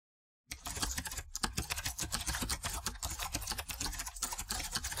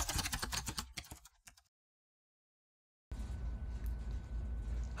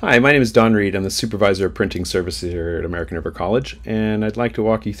Hi, my name is Don Reid. I'm the Supervisor of Printing Services here at American River College, and I'd like to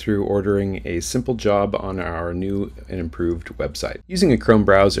walk you through ordering a simple job on our new and improved website. Using a Chrome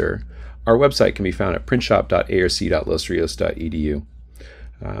browser, our website can be found at printshop.arc.losrios.edu.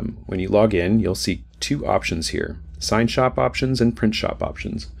 When you log in, you'll see two options here, Sign Shop options and Print Shop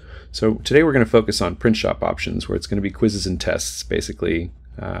options. So today we're going to focus on Print Shop options, where it's going to be quizzes and tests, basically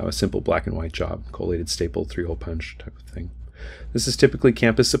a simple black and white job, collated staple, 3-hole punch type of thing. This is typically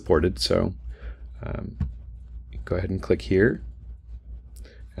campus supported, so go ahead and click here.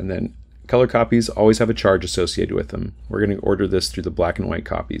 And then color copies always have a charge associated with them. We're going to order this through the black and white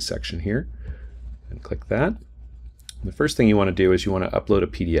copies section here. And click that. And the first thing you want to do is you want to upload a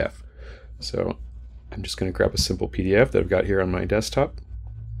PDF. So I'm just going to grab a simple PDF that I've got here on my desktop.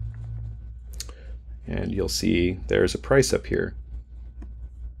 And you'll see there's a price up here.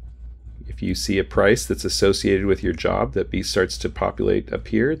 If you see a price that's associated with your job that starts to populate up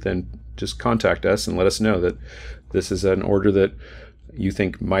here, then just contact us and let us know that this is an order that you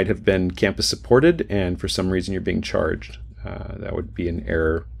think might have been campus supported and for some reason you're being charged. That would be an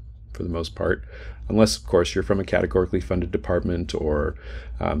error for the most part, unless of course you're from a categorically funded department, or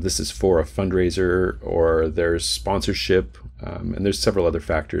this is for a fundraiser, or there's sponsorship, and there's several other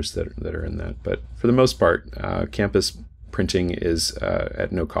factors that are in that. But for the most part, campus printing is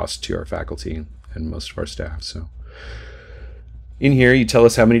at no cost to our faculty and most of our staff. So in here you tell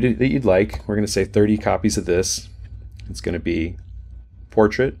us how many that you'd like. We're going to say 30 copies of this. It's going to be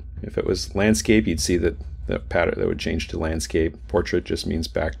portrait. If it was landscape, you'd see that the pattern that would change to landscape. Portrait just means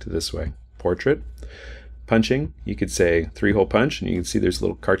back to this way. Portrait. Punching, you could say 3-hole punch, and you can see there's a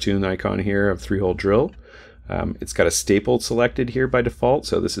little cartoon icon here of 3-hole drill. It's got a staple selected here by default,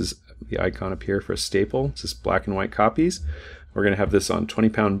 so this is the icon up here for a staple. It's just black and white copies. We're going to have this on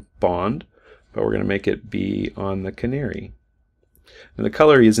 20-pound bond, but we're going to make it be on the canary. And the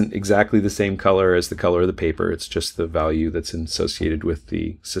color isn't exactly the same color as the color of the paper. It's just the value that's associated with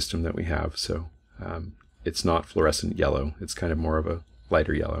the system that we have. So it's not fluorescent yellow. It's kind of more of a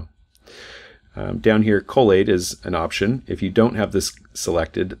lighter yellow. Down here, collate is an option. If you don't have this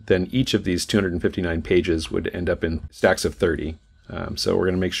selected, then each of these 259 pages would end up in stacks of 30. So we're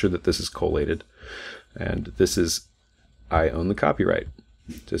going to make sure that this is collated. And this is I own the copyright.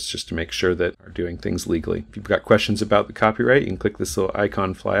 Just to make sure that we're doing things legally. If you've got questions about the copyright, you can click this little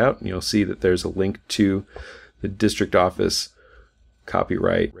icon fly out, and you'll see that there's a link to the district office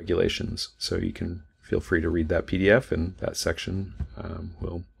copyright regulations. So you can feel free to read that PDF, and that section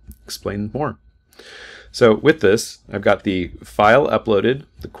will explain more. So with this, I've got the file uploaded,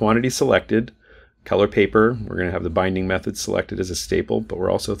 the quantity selected, color paper. We're going to have the binding method selected as a staple, but we're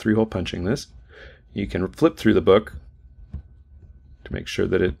also 3-hole punching this. You can flip through the book to make sure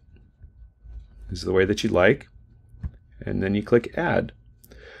that it is the way that you like, and then you click add.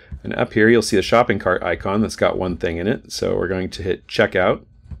 And up here you'll see a shopping cart icon that's got one thing in it, so we're going to hit checkout.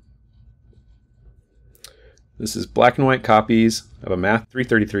 This is black and white copies of a Math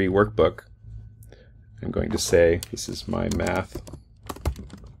 333 workbook. I'm going to say this is my Math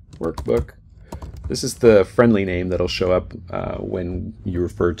workbook. This is the friendly name that'll show up when you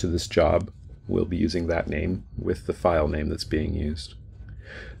refer to this job. We'll be using that name with the file name that's being used.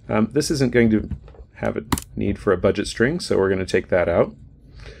 This isn't going to have a need for a budget string, so we're going to take that out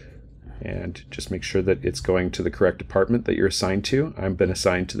and just make sure that it's going to the correct department that you're assigned to. I've been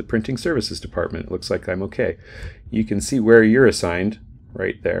assigned to the Printing Services department. It looks like I'm okay. You can see where you're assigned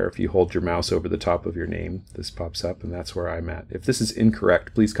right there. If you hold your mouse over the top of your name, this pops up, and that's where I'm at. If this is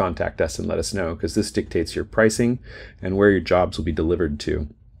incorrect, please contact us and let us know, because this dictates your pricing and where your jobs will be delivered to.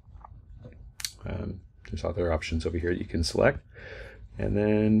 There's other options over here that you can select. And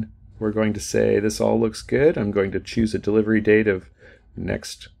then we're going to say this all looks good. I'm going to choose a delivery date of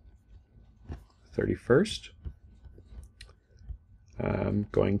next 31st. I'm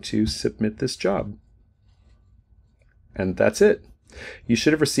going to submit this job. And that's it. You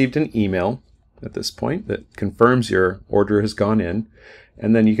should have received an email at this point that confirms your order has gone in.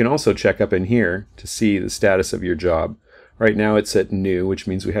 And then you can also check up in here to see the status of your job. Right now it's at new, which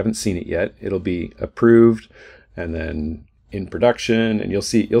means we haven't seen it yet. It'll be approved and then in production, and you'll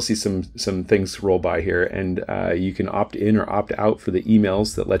see some things roll by here, and you can opt in or opt out for the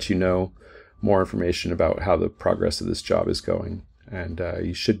emails that let you know more information about how the progress of this job is going. And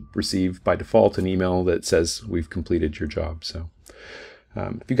you should receive by default an email that says we've completed your job. So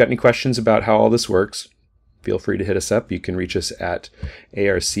if you've got any questions about how all this works, feel free to hit us up. You can reach us at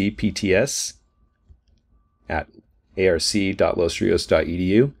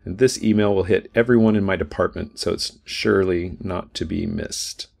arcpts@arc.losrios.edu, and this email will hit everyone in my department, so it's surely not to be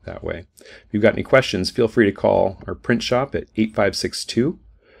missed that way. If you've got any questions, feel free to call our print shop at 8562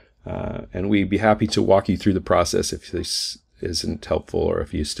 And we'd be happy to walk you through the process if this isn't helpful, or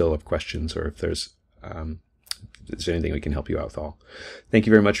if you still have questions, or if there's anything we can help you out with all. Thank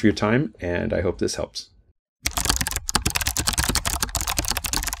you very much for your time, and I hope this helps.